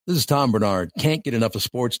This is Tom Bernard. Can't get enough of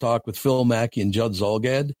sports talk with Phil Mackey and Judd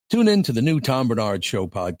Zolgad? Tune in to the new Tom Bernard Show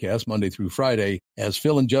podcast Monday through Friday as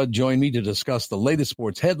Phil and Judd join me to discuss the latest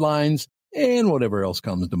sports headlines and whatever else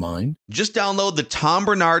comes to mind. Just download the Tom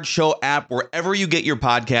Bernard Show app wherever you get your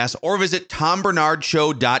podcasts or visit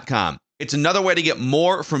tombernardshow.com. It's another way to get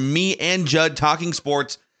more from me and Judd talking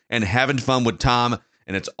sports and having fun with Tom,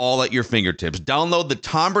 and it's all at your fingertips. Download the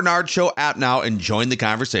Tom Bernard Show app now and join the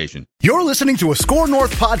conversation. You're listening to a Score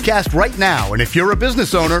North podcast right now, and if you're a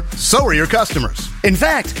business owner, so are your customers. In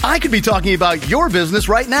fact, I could be talking about your business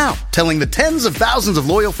right now, telling the tens of thousands of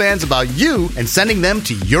loyal fans about you and sending them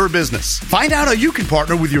to your business. Find out how you can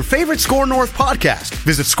partner with your favorite Score North podcast.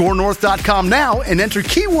 Visit scorenorth.com now and enter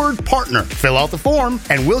keyword partner. Fill out the form,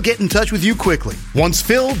 and we'll get in touch with you quickly. Once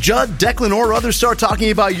Phil, Judd, Declan, or others start talking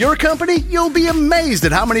about your company, you'll be amazed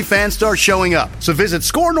at how many fans start showing up. So visit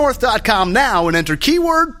scorenorth.com now and enter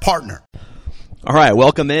keyword partner. All right,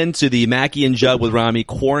 welcome into the Mackey and Judd with Rami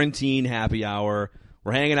quarantine happy hour.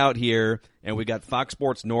 We're hanging out here, and we got Fox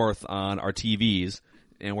Sports North on our TVs,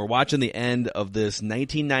 and we're watching the end of this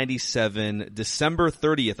 1997, December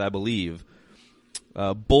 30th, I believe,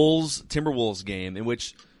 Bulls-Timberwolves game, in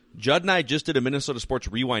which Judd and I just did a Minnesota Sports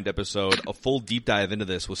Rewind episode, a full deep dive into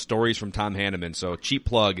this with stories from Tom Hanneman. So cheap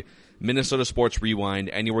plug, Minnesota Sports Rewind,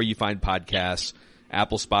 anywhere you find podcasts,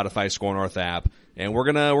 Apple, Spotify, Score North app. And we're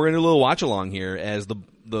gonna do a little watch along here as the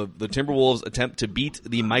Timberwolves attempt to beat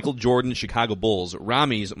the Michael Jordan Chicago Bulls,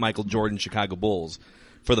 Rami's Michael Jordan Chicago Bulls,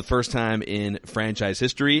 for the first time in franchise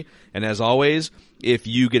history. And as always, if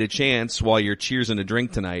you get a chance while you're cheersing a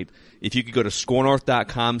drink tonight, if you could go to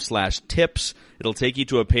scorenorth.com/tips, it'll take you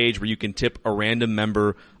to a page where you can tip a random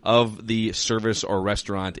member of the service or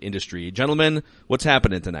restaurant industry. Gentlemen, what's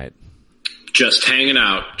happening tonight? Just hanging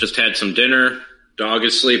out. Just had some dinner. Dog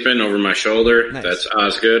is sleeping over my shoulder. Nice. That's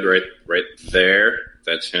Osgood right there.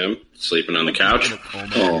 That's him sleeping on the couch.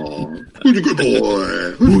 Oh, who's a good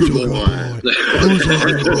boy? Who's a good boy?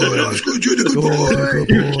 Osgood, you're the good boy.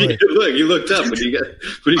 Look, you looked up when you got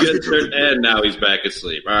turned, and now he's back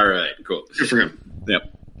asleep. All right, cool. Good for him.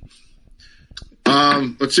 Yep.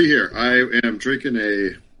 Let's see here. I am drinking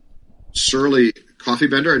a Surly coffee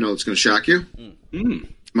bender. I know it's going to shock you.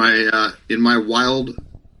 In my wild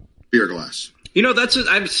beer glass. You know,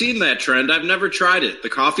 I've seen that trend. I've never tried it. The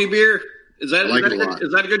coffee beer. Is that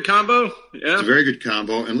a good combo? Yeah. It's a very good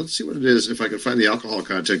combo. And let's see what it is, if I can find the alcohol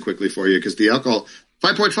content quickly for you, because the alcohol,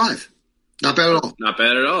 5.5. Not bad at all. Not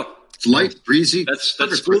bad at all. It's light, breezy. That's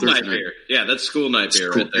school night beer. Yeah, that's school night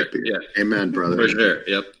beer right there. Beer. Yeah. Amen, brother. For sure. Yep.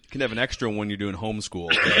 You can have an extra when you're doing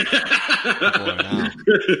homeschool.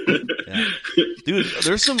 Yeah. Dude,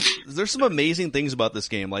 there's some amazing things about this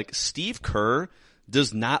game. Like, Steve Kerr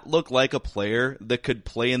does not look like a player that could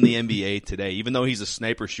play in the NBA today, even though he's a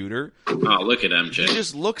sniper shooter. Oh, look at MJ. He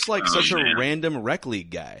just looks like such a random rec league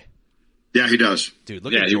guy. Yeah, he does. Dude,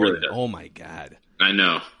 look at Jordan. Really, oh, my God. I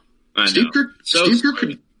know. Steve Kerr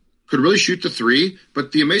could really shoot the three,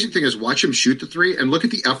 but the amazing thing is watch him shoot the three and look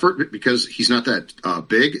at the effort, because he's not that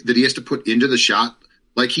big, that he has to put into the shot.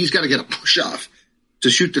 Like, he's got to get a push-off to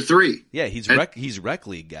shoot the three. Yeah, he's rec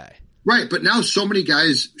league guy. Right, but now so many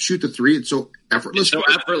guys shoot the three. It's so effortless. It's so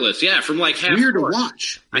effortless, yeah, from like half weird court. To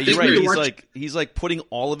watch. Yeah, you're right. He's like putting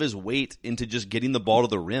all of his weight into just getting the ball to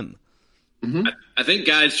the rim. Mm-hmm. I think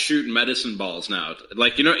guys shoot medicine balls now.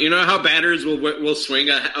 Like you know how batters will swing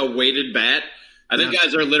a weighted bat. I think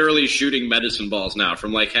guys are literally shooting medicine balls now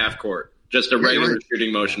from like half court, just a regular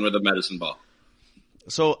shooting motion with a medicine ball.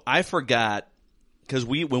 So I forgot. Because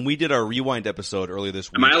when we did our Rewind episode earlier this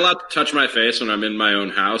week. Am I allowed to touch my face when I'm in my own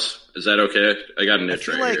house? Is that okay? I got an itch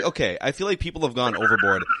right here. Okay, I feel like people have gone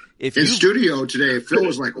overboard. In studio today, Phil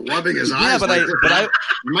was like rubbing his eyes. But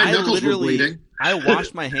my knuckles were bleeding. I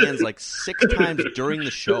washed my hands like 6 times during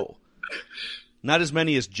the show. Not as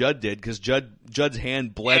many as Judd did, because Judd's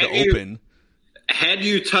hand bled open. Had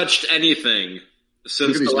you touched anything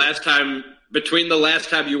since between the last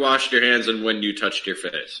time you washed your hands and when you touched your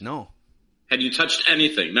face? No. Had you touched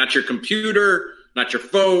anything? Not your computer, not your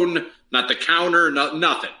phone, not the counter,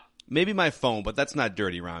 nothing. Maybe my phone, but that's not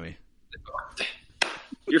dirty, Rami.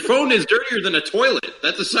 Your phone is dirtier than a toilet.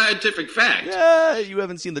 That's a scientific fact. Yeah, you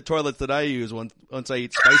haven't seen the toilets that I use once I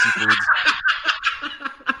eat spicy foods.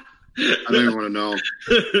 I don't even want to know.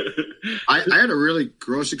 I had a really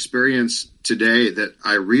gross experience today that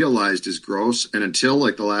I realized is gross, and until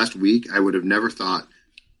like the last week, I would have never thought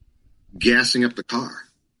gassing up the car.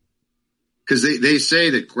 Because they say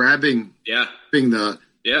that grabbing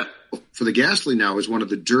for the gasoline now is one of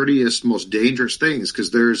the dirtiest, most dangerous things,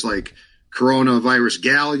 because there's like coronavirus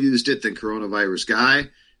gal used it, then coronavirus guy.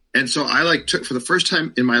 And so I took, for the first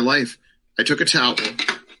time in my life, I took a towel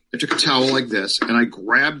I took a towel like this, and I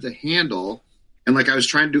grabbed the handle, and like I was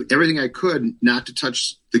trying to do everything I could not to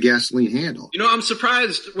touch the gasoline handle. You know, I'm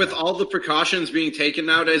surprised with all the precautions being taken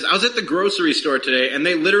nowadays. I was at the grocery store today, and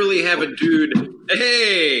they literally have a dude.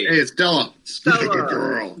 Hey, it's Stella. Stella. Good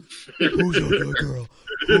girl. Who's a good girl?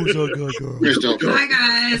 Who's a good girl? Here's Stella. Hi,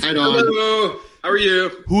 guys. Hi, Dawn. Hello. How are you?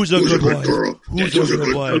 Who's a good wife? Girl? Who's a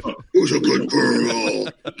good wife? Who's a good girl?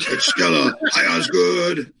 It's Stella. Hi,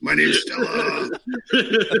 Osgood. My name's Stella.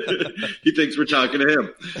 He thinks we're talking to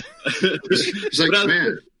him. He's like,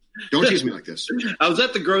 man, don't tease me like this. I was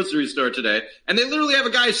at the grocery store today, and they literally have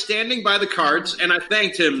a guy standing by the carts, and I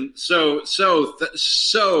thanked him so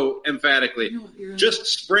emphatically. Just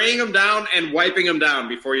spraying them down and wiping them down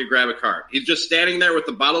before you grab a cart. He's just standing there with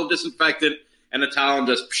the bottle of disinfectant and a towel and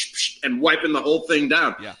just and wiping the whole thing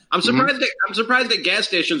down. Yeah. I'm surprised at gas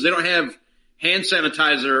stations they don't have hand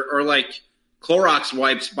sanitizer or like Clorox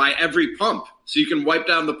wipes by every pump, so you can wipe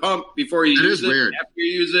down the pump before you use it. Weird. After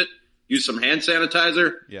you use it, use some hand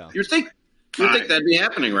sanitizer. Yeah. You'd think that'd be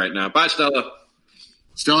happening right now. Bye, Stella.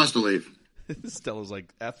 Stella has to leave. Stella's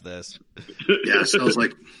like, F this. Yeah, Stella's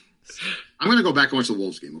like, I'm going to go back and watch the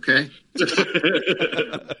Wolves game, okay?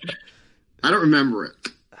 I don't remember it.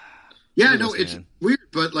 Yeah, no, it's weird,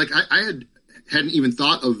 but like I hadn't even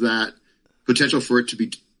thought of that potential for it to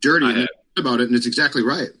be dirty. And I thought about it, and it's exactly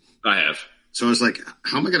right. I have. So I was like,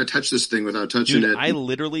 how am I going to touch this thing without touching it? I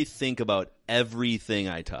literally think about everything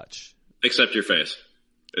I touch. Except your face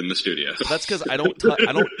in the studio. But that's because I don't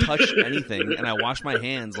touch anything, and I wash my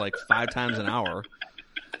hands like 5 times an hour.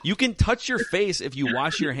 You can touch your face if you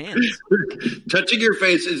wash your hands. Touching your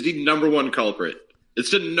face is the number one culprit.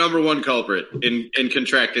 It's the number one culprit in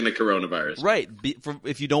contracting the coronavirus. Right.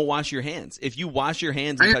 If you don't wash your hands. If you wash your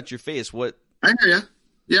hands and touch your face, what? I hear you.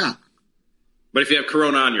 Yeah. But if you have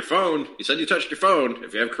corona on your phone, you said you touched your phone.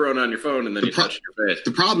 If you have corona on your phone and then you touch your face.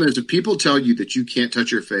 The problem is if people tell you that you can't touch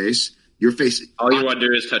your face all you want to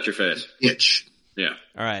do is touch your face. Itch. Yeah.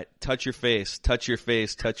 All right. Touch your face. Touch your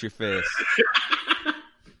face. Touch your face.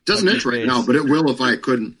 Doesn't itch right now, but it will if I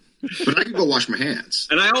couldn't. But I can go wash my hands.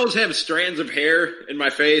 And I always have strands of hair in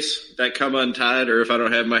my face that come untied, or if I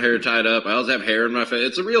don't have my hair tied up, I always have hair in my face.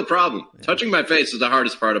 It's a real problem. Yeah. Touching my face is the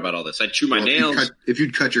hardest part about all this. I chew my nails. If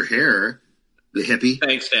you'd cut your hair, the hippie.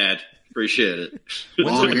 Thanks, Dad. Appreciate it.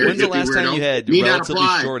 When's the last time you had relatively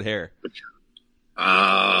short hair?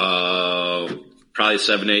 Probably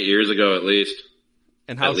 7-8 years ago at least.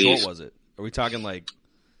 And how short was it? Are we talking like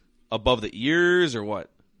above the ears or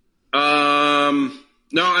what?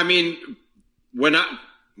 No, I mean, when I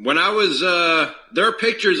was, there are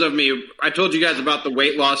pictures of me. I told you guys about the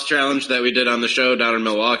weight loss challenge that we did on the show down in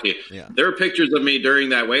Milwaukee. Yeah. There are pictures of me during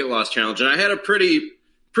that weight loss challenge, and I had a pretty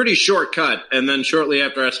short cut. And then shortly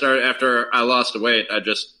after I lost the weight, I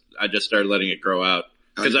just started letting it grow out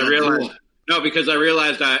because I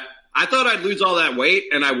realized, I thought I'd lose all that weight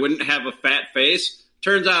and I wouldn't have a fat face.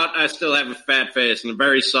 Turns out I still have a fat face and a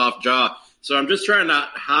very soft jaw. So I'm just trying to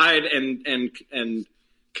hide and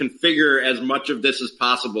configure as much of this as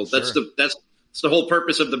possible. Sure. That's the whole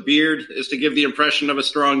purpose of the beard, is to give the impression of a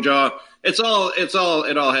strong jaw. It all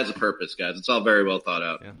has a purpose, guys. It's all very well thought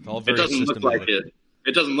out. Yeah, all very it doesn't look like it.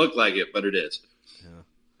 It doesn't look like it, but it is.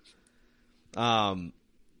 Yeah.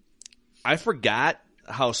 I forgot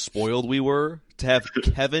how spoiled we were to have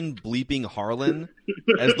Kevin bleeping Harlan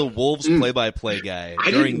as the Wolves play-by-play guy.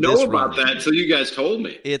 I didn't know about that until you guys told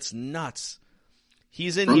me. It's nuts.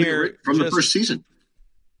 He's in here from the first season.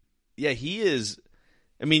 Yeah, he is.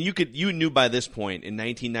 I mean, you knew by this point in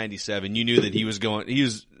 1997, you knew that he was going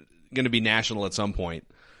to be national at some point.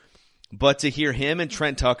 But to hear him and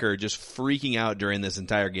Trent Tucker just freaking out during this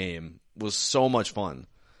entire game was so much fun.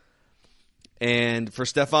 And for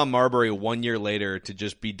Stephon Marbury 1 year later to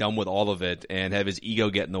just be done with all of it and have his ego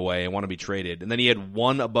get in the way and want to be traded. And then he had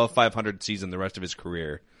one above 500 season the rest of his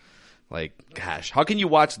career. Like, gosh, how can you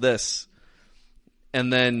watch this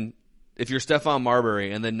and then if you're Stephon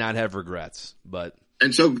Marbury and then not have regrets?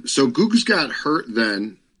 And so Googs got hurt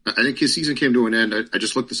then. I think his season came to an end. I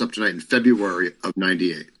just looked this up tonight in February of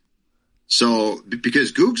 98. So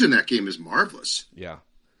because Googs in that game is marvelous. Yeah.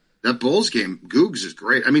 That Bulls game, Googs is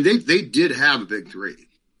great. I mean, they did have a big three.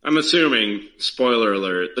 I'm assuming, spoiler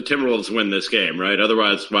alert, the Timberwolves win this game, right?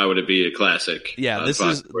 Otherwise, why would it be a classic? Yeah, this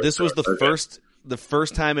was the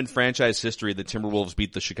first time in franchise history the Timberwolves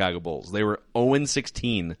beat the Chicago Bulls. They were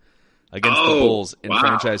 0-16 against the Bulls in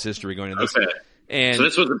franchise history going into this. Okay. And so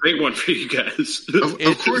this was a big one for you guys.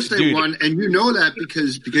 Of course they won, and you know that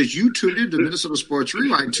because you tuned into Minnesota Sports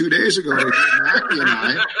Rewind 2 days ago to hear Mackie and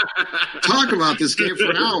I talk about this game for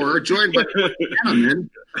an hour, joined by Hanneman.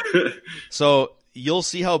 So you'll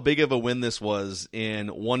see how big of a win this was in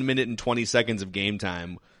 1 minute and 20 seconds of game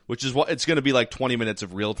time, which is what it's going to be like 20 minutes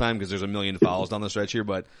of real time because there's a million fouls down the stretch here.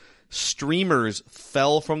 But streamers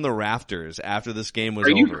fell from the rafters after this game was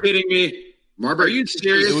over. Are you kidding me? Are you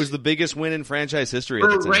serious? It was the biggest win in franchise history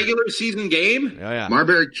for a regular season game. Yeah.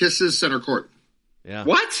 Marbury kisses center court. Yeah.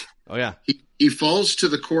 What? Oh yeah. He falls to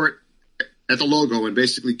the court at the logo and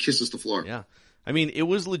basically kisses the floor. Yeah. I mean, it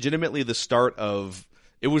was legitimately the start of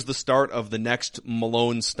the next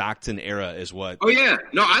Malone Stockton era is what. Oh yeah.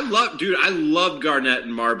 No, I loved Garnett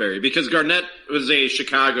and Marbury because Garnett was a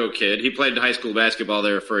Chicago kid. He played high school basketball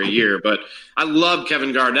there for a year, but I loved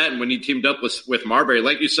Kevin Garnett, and when he teamed up with Marbury,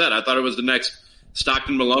 like you said, I thought it was the next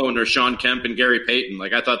Stockton Malone or Sean Kemp and Gary Payton.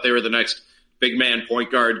 Like I thought they were the next big man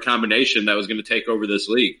point guard combination that was going to take over this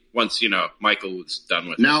league once, Michael was done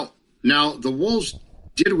with it. Now the Wolves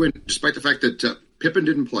did win despite the fact that Pippen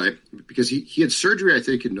didn't play because he had surgery, I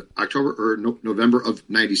think, in October or November of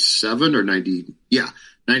 97 or 90. Yeah,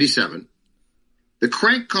 97. The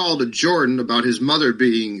crank call to Jordan about his mother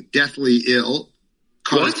being deathly ill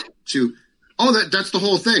caused that's the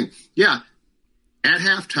whole thing. Yeah. At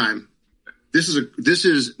halftime, this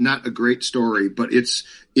is not a great story, but it's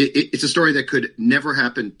a story that could never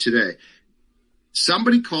happen today.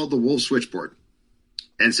 Somebody called the Wolves switchboard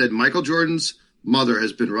and said Michael Jordan's mother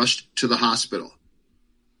has been rushed to the hospital.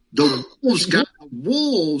 The Wolves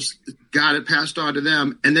got it passed on to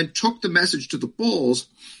them and then took the message to the Bulls,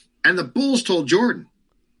 and the Bulls told Jordan.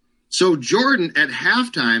 So Jordan at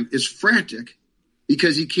halftime is frantic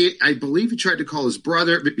because he can't. I believe he tried to call his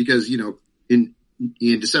brother because in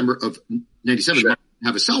December of 97 he didn't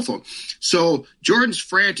have a cell phone. So Jordan's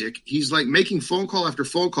frantic. He's like making phone call after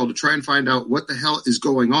phone call to try and find out what the hell is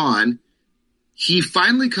going on. He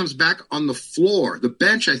finally comes back on the floor, the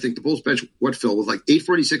bench, I think, the Bulls bench, Phil, with like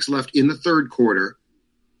 8:46 left in the third quarter,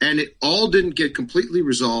 and it all didn't get completely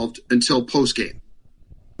resolved until postgame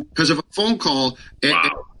because of a phone call,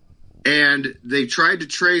 and they tried to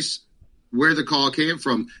trace where the call came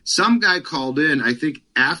from. Some guy called in, I think,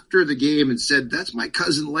 after the game and said, "That's my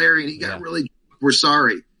cousin Larry," and he got we're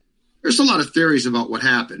sorry. There's a lot of theories about what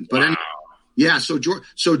happened, but anyway,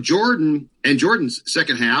 so Jordan and Jordan's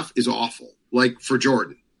second half is awful. Like for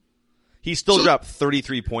Jordan, he still dropped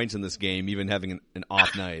 33 points in this game, even having an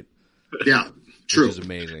off night. Yeah, true. Which is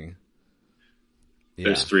amazing. Yeah.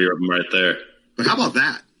 There's three of them right there. But how about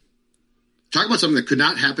that? Talk about something that could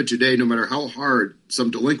not happen today, no matter how hard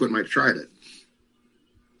some delinquent might have tried it.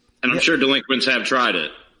 And I'm sure delinquents have tried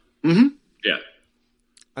it. Mm-hmm. Yeah.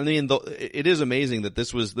 I mean, it is amazing that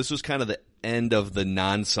this was kind of the end of the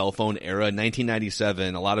non-cell phone era. In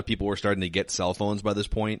 1997, a lot of people were starting to get cell phones by this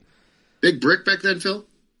point. Big brick back then, Phil?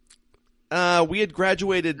 We had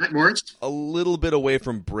graduated a little bit away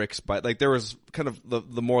from bricks, but like there was kind of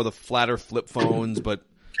the flatter flip phones, but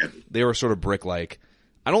they were sort of brick-like.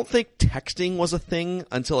 I don't think texting was a thing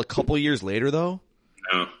until a couple years later, though.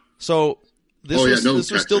 No. So this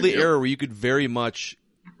was still the era where you could very much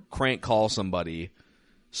crank call somebody,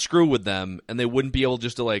 screw with them, and they wouldn't be able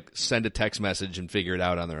just to like send a text message and figure it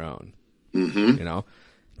out on their own. Mm-hmm.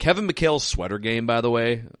 Kevin McHale's sweater game, by the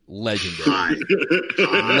way, legendary.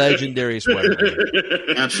 Legendary sweater game.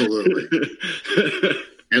 Absolutely.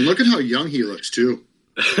 And look at how young he looks, too.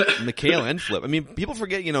 McHale and Flip. I mean, people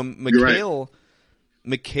forget, McHale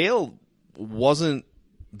wasn't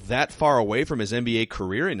that far away from his NBA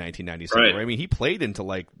career in 1997. Right. I mean, he played into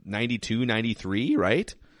like 92, 93,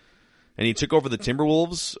 right? And he took over the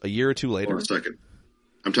Timberwolves a year or two later. Hold on a second.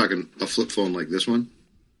 I'm talking a flip phone like this one.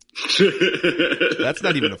 That's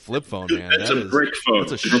not even a flip phone, man. That's a brick phone.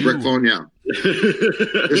 That's a brick phone, yeah.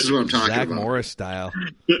 This is what I'm talking Zach about. Zach Morris style.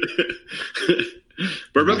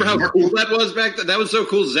 But remember how cool that was back then? That was so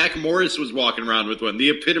cool. Zach Morris was walking around with one. The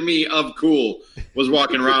epitome of cool was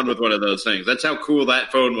walking around with one of those things. That's how cool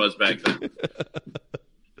that phone was back then.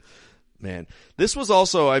 Man, this was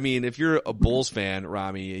also, I mean, if you're a Bulls fan,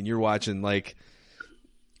 Rami, and you're watching, like,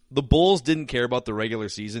 the Bulls didn't care about the regular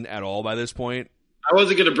season at all by this point. I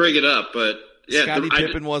wasn't going to bring it up, but yeah, Scottie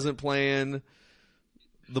Pippen wasn't playing.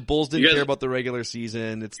 The Bulls didn't care about the regular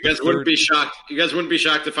season. You guys wouldn't be shocked. You guys wouldn't be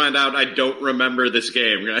shocked to find out I don't remember this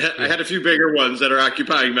game. I had a few bigger ones that are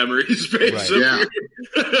occupying memory space. Right.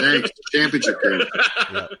 Yeah. Thanks. Championship game.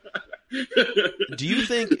 Yeah. Do you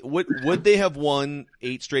think would they have won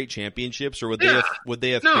 8 straight championships, or would they have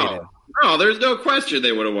faded? No, there's no question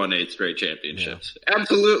they would have won 8 straight championships. Yeah.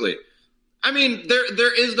 Absolutely. I mean,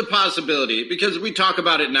 there is the possibility, because we talk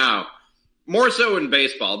about it now, more so in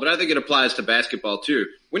baseball, but I think it applies to basketball too.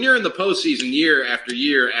 When you're in the postseason year after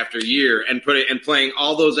year after year and playing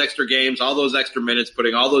all those extra games, all those extra minutes,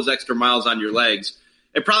 putting all those extra miles on your legs,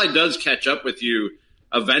 it probably does catch up with you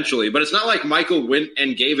eventually. But it's not like Michael went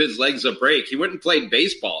and gave his legs a break. He went and played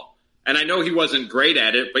baseball. And I know he wasn't great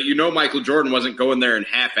at it, but Michael Jordan wasn't going there and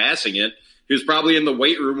half-assing it. He was probably in the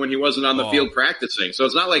weight room when he wasn't on the field practicing. So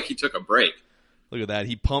it's not like he took a break. Look at that.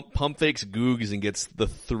 He pump fakes Googs and gets the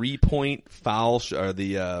 3-point foul or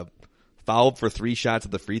the fouled for 3 shots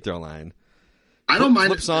at the free throw line. I don't mind.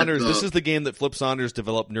 Flip Saunders. This is the game that Flip Saunders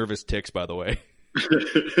developed nervous tics, by the way.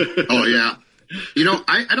 Oh, yeah.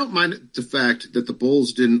 I don't mind the fact that the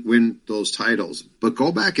Bulls didn't win those titles, but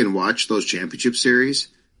go back and watch those championship series.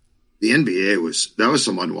 The NBA was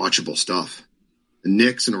some unwatchable stuff. The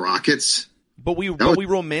Knicks and Rockets. But we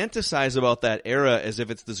romanticize about that era as if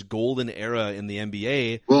it's this golden era in the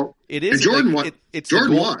NBA. Well, it is. Jordan was.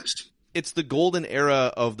 It's the golden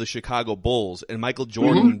era of the Chicago Bulls and Michael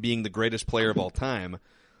Jordan being the greatest player of all time.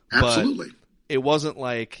 Absolutely. But it wasn't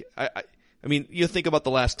like I mean, you think about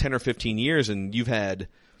the last 10 or 15 years, and you've had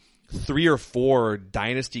 3 or 4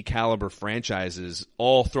 dynasty caliber franchises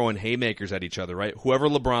all throwing haymakers at each other, right? Whoever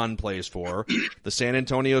LeBron plays for, the San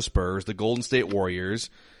Antonio Spurs, the Golden State Warriors.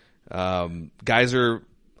 Guys are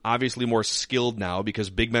obviously more skilled now because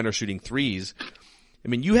big men are shooting threes. I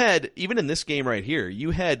mean, you had, even in this game right here, you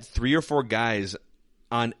had 3 or 4 guys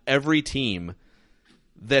on every team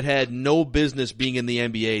that had no business being in the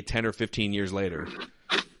NBA 10 or 15 years later.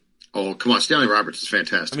 Oh, come on. Stanley Roberts is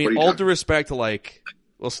fantastic. I mean, all due respect to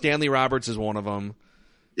Stanley Roberts is one of them.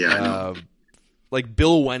 Yeah, I know. Like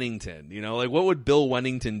Bill Wennington, what would Bill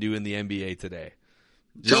Wennington do in the NBA today?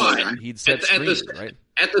 He'd set screens, right?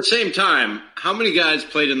 At the same time, how many guys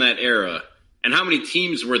played in that era, and how many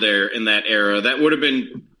teams were there in that era that would have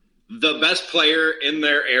been the best player in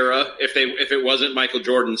their era if it wasn't Michael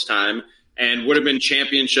Jordan's time, and would have been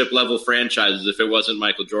championship level franchises if it wasn't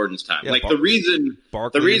Michael Jordan's time? Yeah, like the reason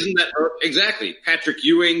that exactly Patrick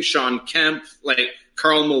Ewing, Sean Kemp, like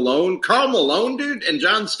Karl Malone, dude, and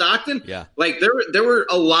John Stockton. Yeah, like there were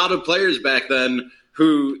a lot of players back then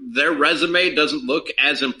who their resume doesn't look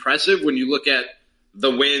as impressive when you look at the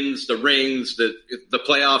wins, the rings, the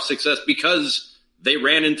playoff success, because they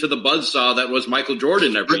ran into the buzzsaw that was Michael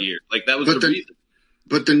Jordan every year. Like that was the reason.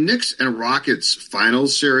 But the Knicks and Rockets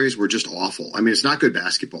finals series were just awful. I mean, it's not good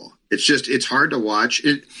basketball. It's hard to watch.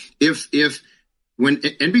 When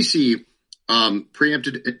NBC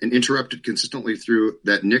preempted and interrupted consistently through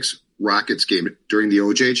that Knicks Rockets game during the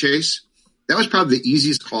OJ chase, that was probably the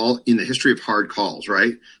easiest call in the history of hard calls,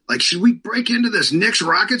 right? Like, should we break into this Knicks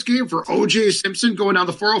Rockets game for O.J. Simpson going down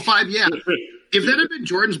the 405? Yeah. If that had been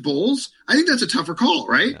Jordan's Bulls, I think that's a tougher call,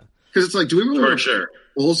 right? Because it's like, do we really want a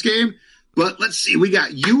Bulls game? But let's see. We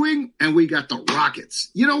got Ewing and we got the Rockets.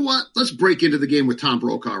 You know what? Let's break into the game with Tom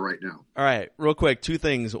Brokaw right now. All right. Real quick, 2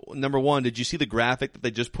 things. Number 1, did you see the graphic that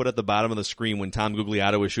they just put at the bottom of the screen when Tom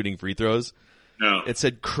Gugliotta was shooting free throws? No. It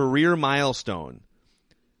said career milestone.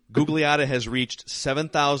 Gugliotta has reached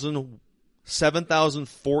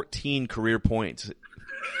 7,014 career points.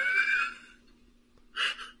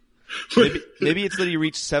 Maybe it's that he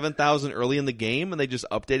reached 7,000 early in the game and they just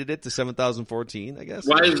updated it to 7,014, I guess.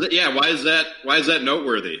 Why is that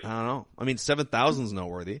noteworthy? I don't know. I mean, 7,000 is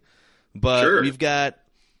noteworthy, but we've got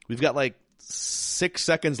like 6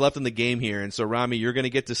 seconds left in the game here, and so Rami, you're going to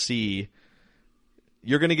get to see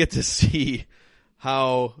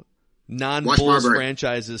how non-Bulls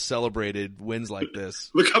franchises celebrated wins like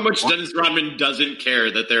this. Look how much Dennis Rodman doesn't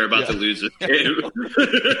care that they're about to lose this game.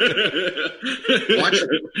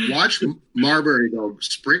 Watch Marbury go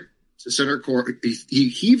sprint to center court. He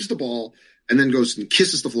heaves the ball and then goes and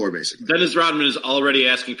kisses the floor, basically. Dennis Rodman is already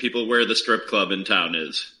asking people where the strip club in town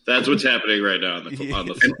is. That's what's happening right now on the floor. And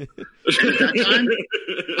at that time,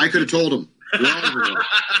 I could have told him. In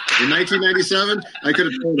 1997, I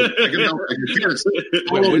could have told him. I could help.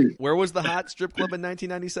 Where was the hot strip club in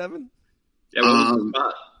 1997? Yeah, what was the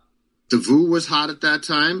spot? The VU was hot at that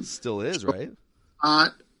time. Still is, right? I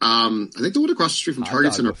think the one across the street from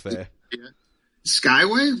Target Center. Buffet. Yeah.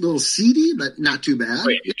 Skyway, a little seedy, but not too bad.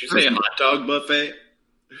 Wait, did you say a hot dog buffet?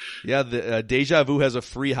 Yeah, the Deja Vu has a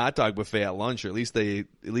free hot dog buffet at lunch, or at least they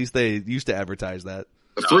used to advertise that.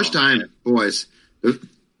 The first time, boys,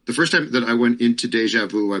 the first time that I went into Deja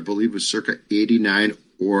Vu, I believe was circa 89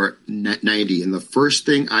 or 90, and the first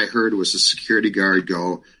thing I heard was a security guard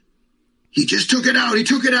go, "He just took it out. He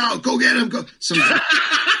took it out. Go get him. Go."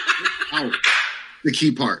 Out. The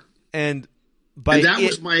key part. And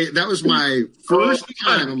that was my first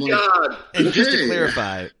time. I'm like, God. And okay. just to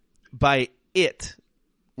clarify, by it,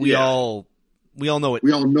 we all know it.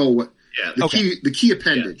 We all know what. Yeah. The key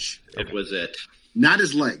appendage. Yeah, it was it. Not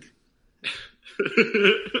his leg.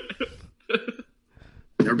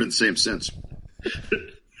 Never been the same since.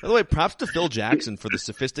 By the way, props to Phil Jackson for the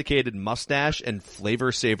sophisticated mustache and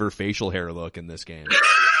flavor saver facial hair look in this game.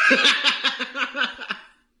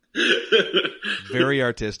 Very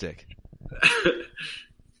artistic.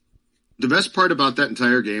 The best part about that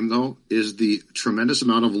entire game, though, is the tremendous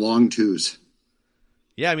amount of long twos.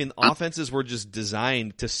 Yeah, I mean, offenses were just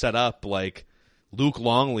designed to set up like Luke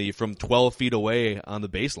Longley from 12 feet away on the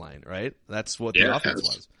baseline, right? That's what the offense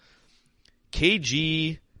was.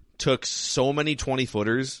 KG took so many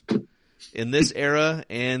 20-footers in this era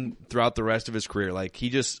and throughout the rest of his career. Like, he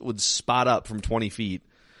just would spot up from 20 feet.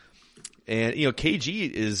 And, you know,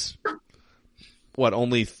 KG is,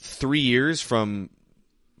 only 3 years from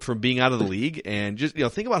being out of the league? And just, you know,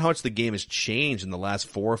 think about how much the game has changed in the last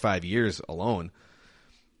 4 or 5 years alone.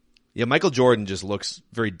 Yeah, Michael Jordan just looks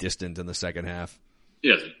very distant in the second half. He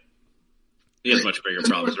has much bigger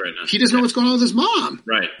problems right now. He doesn't know what's going on with his mom.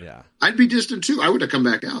 Right. Yeah. I'd be distant too. I would have come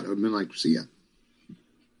back out. I would have been like, see ya.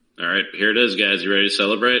 All right, here it is, guys. You ready to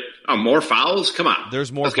celebrate? Oh, more fouls? Come on. There's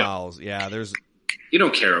more fouls. Yeah, there's. You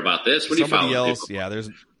don't care about this. What are you fouling? Somebody else, yeah, there's.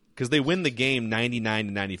 Because they win the game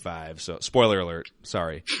 99-95. So, spoiler alert.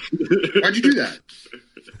 Sorry. Why'd you do that?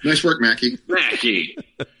 Nice work, Mackie. Mackie.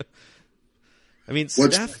 I mean,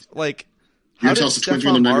 Steph, like, how did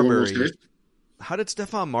Stephon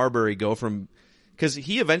Marbury go from, because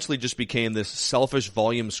he eventually just became this selfish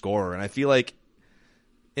volume scorer, and I feel like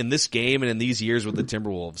in this game and in these years with the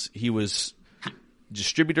Timberwolves, he was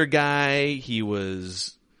distributor guy, he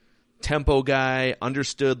was tempo guy,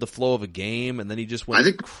 understood the flow of a game, and then he just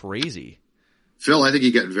went crazy. Phil, I think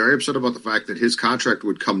he got very upset about the fact that his contract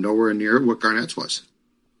would come nowhere near what Garnett's was.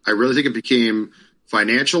 I really think it became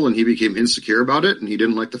financial, and he became insecure about it, and he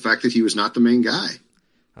didn't like the fact that he was not the main guy.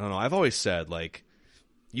 I don't know. I've always said, like,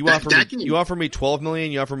 you offer me $12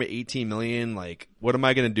 million, you offer me $18 million. Like, what am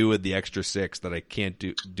I going to do with the extra $6 million that I can't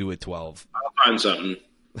do at 12? I'll find something.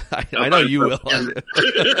 I know you will.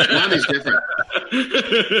 Monty's different.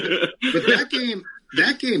 But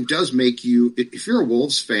that game does make you, if you're a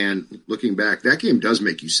Wolves fan looking back, that game does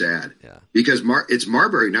make you sad. Yeah. Because it's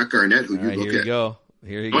Marbury, not Garnett, who you look at. Here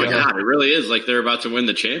you go. Oh my God, it really is like they're about to win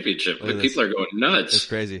the championship. Like, people are going nuts. It's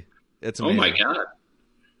crazy. It's amazing. Oh my God.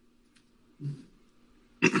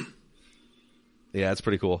 Yeah, it's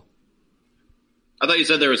pretty cool. I thought you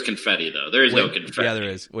said there was confetti, though. There is no confetti. Yeah, there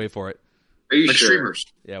is. Wait for it. Are you like sure? Streamers.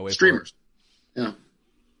 Yeah, wait streamers. For it. Yeah.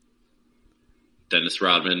 Dennis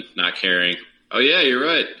Rodman not caring. Oh yeah, you're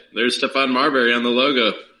right. There's Stephon Marbury on the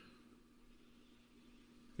logo.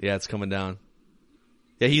 Yeah, it's coming down.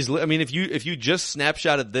 Yeah, I mean, if you just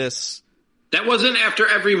snapshotted this, that wasn't after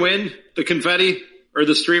every win, the confetti or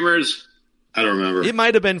the streamers. I don't remember. It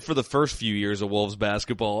might have been for the first few years of Wolves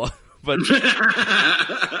basketball, but the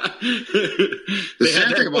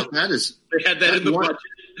sad thing about that is they had that in the budget.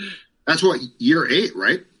 That's what, year 8,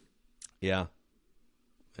 right? Yeah.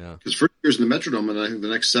 Yeah. Because first year's in the Metrodome, and I think the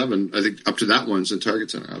next 7, I think up to that one's in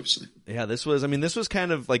Target Center, obviously. Yeah, this was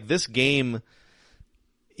kind of like this game,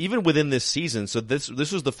 even within this season. So this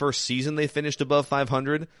was the first season they finished above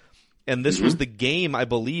 500, and this was the game, I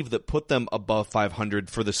believe, that put them above 500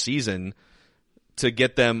 for the season to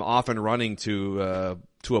get them off and running to a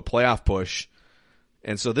playoff push.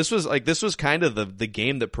 And so this was kind of the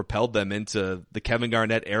game that propelled them into the Kevin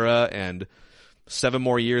Garnett era and 7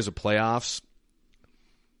 more years of playoffs.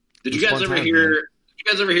 Did you guys ever hear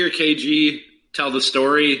KG tell the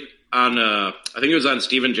story on I think it was on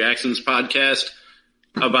Steven Jackson's podcast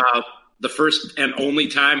about the first and only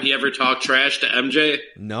time he ever talked trash to MJ?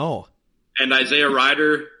 No. And Isaiah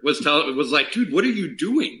Ryder was like, dude, what are you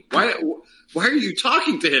doing? Why are you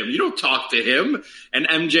talking to him? You don't talk to him. And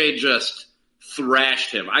MJ just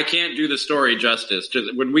thrashed him. I can't do the story justice.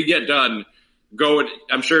 Just when we get done,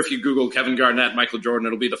 I'm sure if you Google Kevin Garnett, Michael Jordan,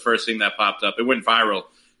 it'll be the first thing that popped up. It went viral.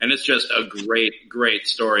 And it's just a great, great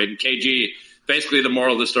story. And KG, basically the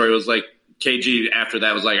moral of the story was like, KG after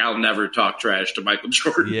that was like, I'll never talk trash to Michael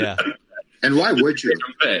Jordan. Yeah. And why would you?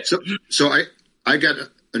 So I got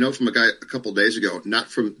a note from a guy a couple of days ago, not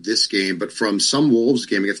from this game, but from some Wolves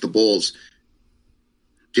game against the Bulls.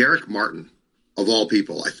 Derek Martin, of all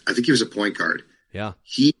people, I think he was a point guard. Yeah.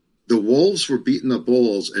 The Wolves were beating the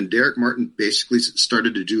Bulls, and Derek Martin basically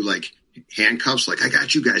started to do like handcuffs, like, I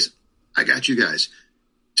got you guys,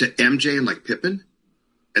 to MJ and like Pippen.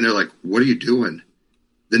 And they're like, what are you doing?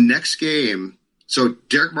 The next game, so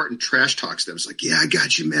Derek Martin trash talks them. It's like, yeah, I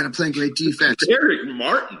got you, man. I'm playing great defense. Derek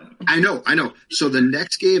Martin. I know. So the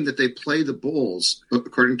next game that they play the Bulls,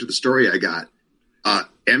 according to the story I got,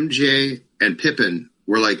 MJ and Pippen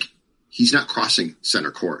were like, he's not crossing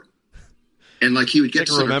center court. And like he would get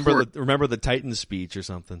to center court. Remember the Titans speech or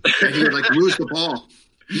something. And he would like lose the ball.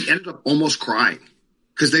 He ended up almost crying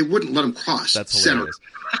because they wouldn't let him cross. That's center. hilarious.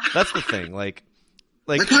 That's the thing. Like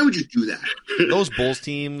why would you do that? Those Bulls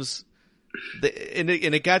teams, and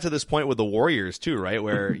it got to this point with the Warriors too, right?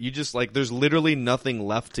 Where you just like, there's literally nothing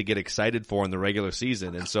left to get excited for in the regular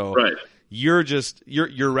season, and so you're just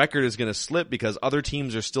your record is going to slip because other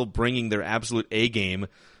teams are still bringing their absolute A game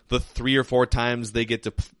the 3 or 4 times they get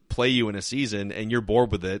to play you in a season, and you're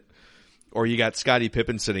bored with it, or you got Scottie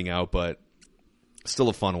Pippen sitting out, but still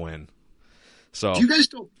a fun win. So do you guys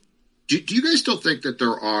still think that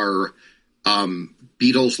there are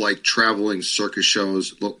Beatles like traveling circus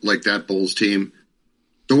shows like that Bulls team?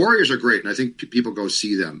 The Warriors are great, and I think people go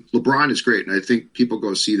see them. LeBron is great, and I think people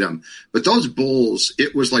go see them. But those Bulls,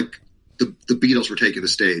 it was like the Beatles were taking the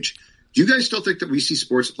stage. Do you guys still think that we see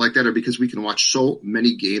sports like that, or because we can watch so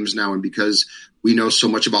many games now and because we know so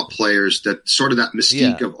much about players that sort of that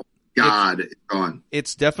mystique of, oh, God, is gone?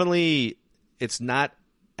 It's definitely, it's not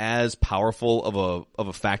as powerful of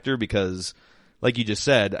a factor because, like you just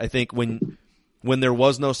said, I think when there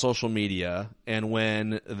was no social media and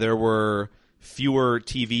when there were fewer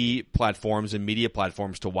TV platforms and media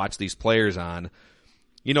platforms to watch these players on,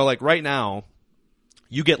 you know, like right now,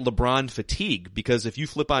 you get LeBron fatigue because if you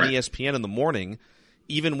flip on ESPN in the morning,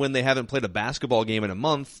 even when they haven't played a basketball game in a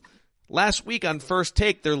month, last week on First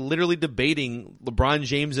Take, they're literally debating LeBron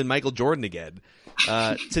James and Michael Jordan again.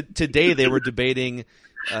 Today they were debating,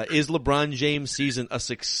 is LeBron James' season a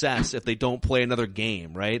success if they don't play another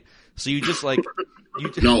game, right? So you just like...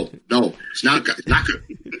 No, it's not good. Not good.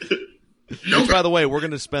 Which, by the way, we're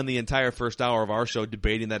going to spend the entire first hour of our show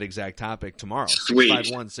debating that exact topic tomorrow. Sweet.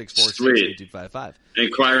 651-646-8255.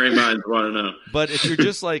 Inquiring minds want to know. But if you're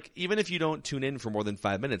just like, even if you don't tune in for more than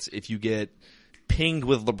 5 minutes, if you get pinged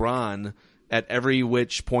with LeBron at every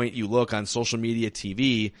which point you look on social media,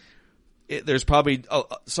 TV, there's probably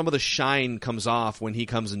some of the shine comes off when he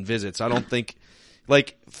comes and visits. I don't think,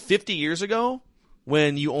 like 50 years ago,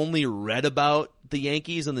 when you only read about the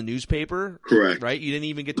Yankees in the newspaper, correct? Right, you didn't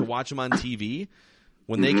even get to watch them on TV.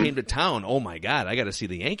 When they came to town, oh my God, I got to see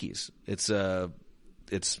the Yankees. It's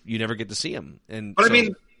you never get to see them. But I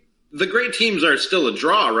mean, the great teams are still a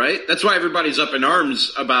draw, right? That's why everybody's up in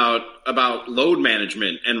arms about load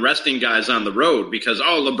management and resting guys on the road because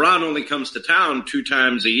LeBron only comes to town 2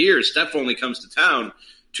 times a year, Steph only comes to town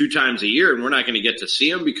 2 times a year, and we're not going to get to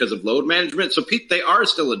see them because of load management. So they are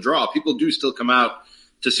still a draw. People do still come out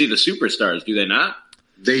to see the superstars, do they not?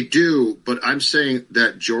 They do, but I'm saying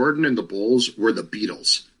that Jordan and the Bulls were the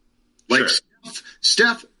Beatles. Like sure.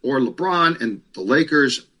 Steph or LeBron and the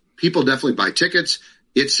Lakers, people definitely buy tickets.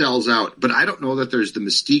 It sells out. But I don't know that there's the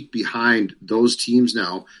mystique behind those teams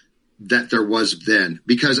now that there was then.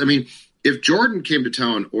 Because, I mean, if Jordan came to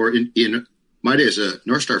town or in my day as a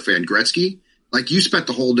North Star fan, Gretzky, like you spent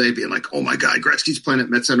the whole day being like, oh my God, Gretzky's playing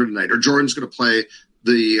at Met Center tonight, or Jordan's going to play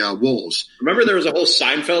the Wolves. Remember there was a whole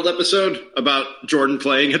Seinfeld episode about Jordan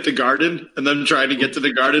playing at the Garden and then trying to get to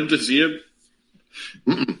the Garden to see him?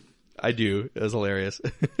 Mm-mm. I do. It was hilarious.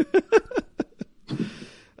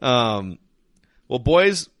 Well,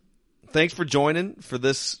 boys, thanks for joining for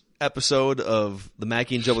this episode of the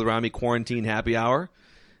Mackie and Joe with Rami Quarantine Happy Hour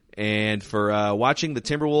and for watching the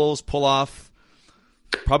Timberwolves pull off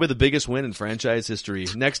probably the biggest win in franchise history,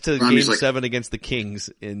 next to Game 7 against the Kings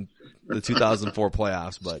in the 2004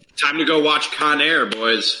 playoffs. But time to go watch Con Air,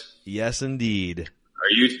 boys. Yes, indeed.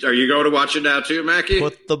 Are you going to watch it now too, Mackie?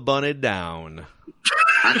 Put the bunny down.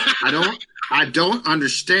 I don't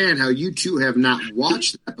understand how you two have not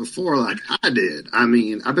watched that before like I did. I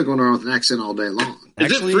mean, I've been going around with an accent all day long.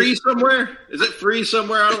 Is it free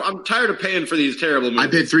somewhere? I'm tired of paying for these terrible movies.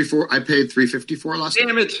 I paid $354 last night.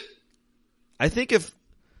 Damn it. I think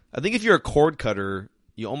if you're a cord cutter,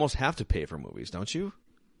 you almost have to pay for movies, don't you?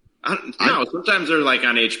 No, sometimes they're like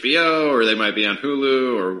on HBO or they might be on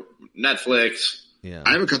Hulu or Netflix. Yeah,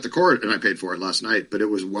 I haven't cut the cord and I paid for it last night, but it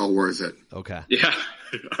was well worth it. Okay. Yeah.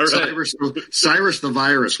 All right. Cyrus the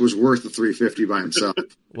Virus was worth the $350 by himself.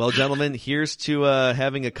 Well, gentlemen, here's to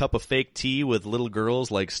having a cup of fake tea with little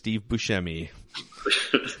girls like Steve Buscemi.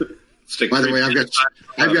 By the way,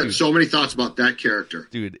 I've got so many thoughts about that character.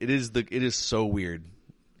 Dude, it is so weird.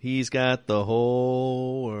 He's got the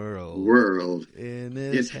whole world in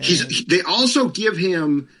his hands. They also give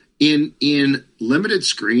him in limited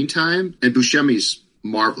screen time, and Buscemi's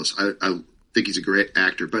marvelous. I think he's a great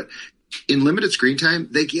actor, but in limited screen time,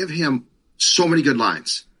 they give him so many good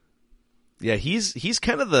lines. Yeah, he's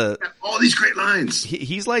kind of all these great lines.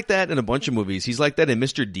 He's like that in a bunch of movies. He's like that in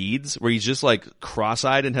Mr. Deeds, where he's just like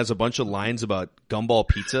cross-eyed and has a bunch of lines about gumball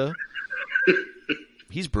pizza.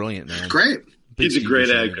 He's brilliant, man. Great. He's a great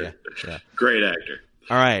actor. Yeah. Great actor.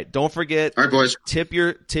 All right. Don't forget. All right, boys. Tip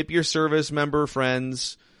your service member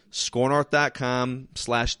friends,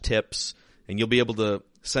 scorenorth.com/tips, and you'll be able to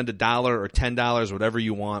send $1 or $10, whatever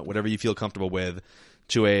you want, whatever you feel comfortable with,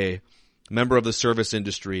 to a member of the service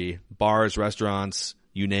industry, bars, restaurants,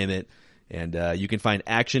 you name it. And you can find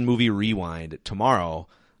Action Movie Rewind tomorrow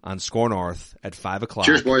on Score North at 5 o'clock.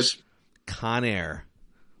 Cheers, boys. Con Air.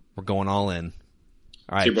 We're going all in.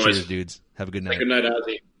 All right, See you, boys. cheers, dudes. Have a good night. Good night,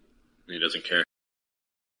 Ozzy. He doesn't care.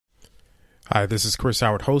 Hi, this is Chris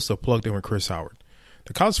Howard, host of Plugged In with Chris Howard.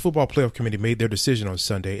 The College Football Playoff Committee made their decision on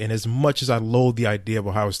Sunday, and as much as I loathe the idea of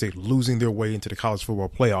Ohio State losing their way into the College Football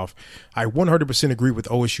Playoff, I 100% agree with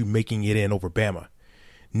OSU making it in over Bama.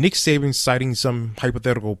 Nick Saban citing some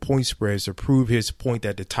hypothetical point spreads to prove his point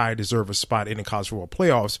that the Tide deserve a spot in the College Football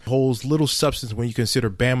Playoffs holds little substance when you consider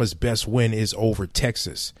Bama's best win is over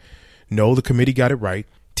Texas. No, the committee got it right.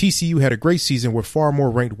 TCU had a great season with far more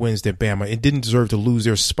ranked wins than Bama and didn't deserve to lose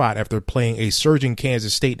their spot after playing a surging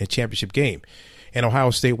Kansas State in a championship game. And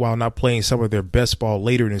Ohio State, while not playing some of their best ball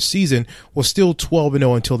later in the season, was still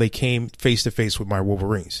 12-0 until they came face-to-face with my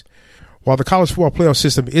Wolverines. While the college football playoff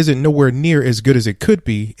system isn't nowhere near as good as it could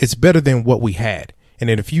be, it's better than what we had. And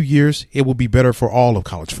in a few years, it will be better for all of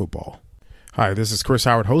college football. Hi, this is Chris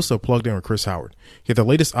Howard, host of Plugged In with Chris Howard. Get the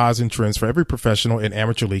latest odds and trends for every professional and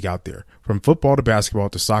amateur league out there. From football to basketball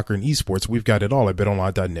to soccer and esports, we've got it all at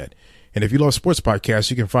betonline.net. And if you love sports podcasts,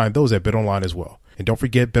 you can find those at BetOnline as well. And don't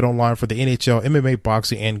forget BetOnline for the NHL, MMA,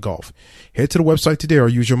 boxing, and golf. Head to the website today or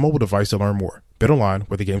use your mobile device to learn more. BetOnline,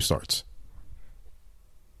 where the game starts.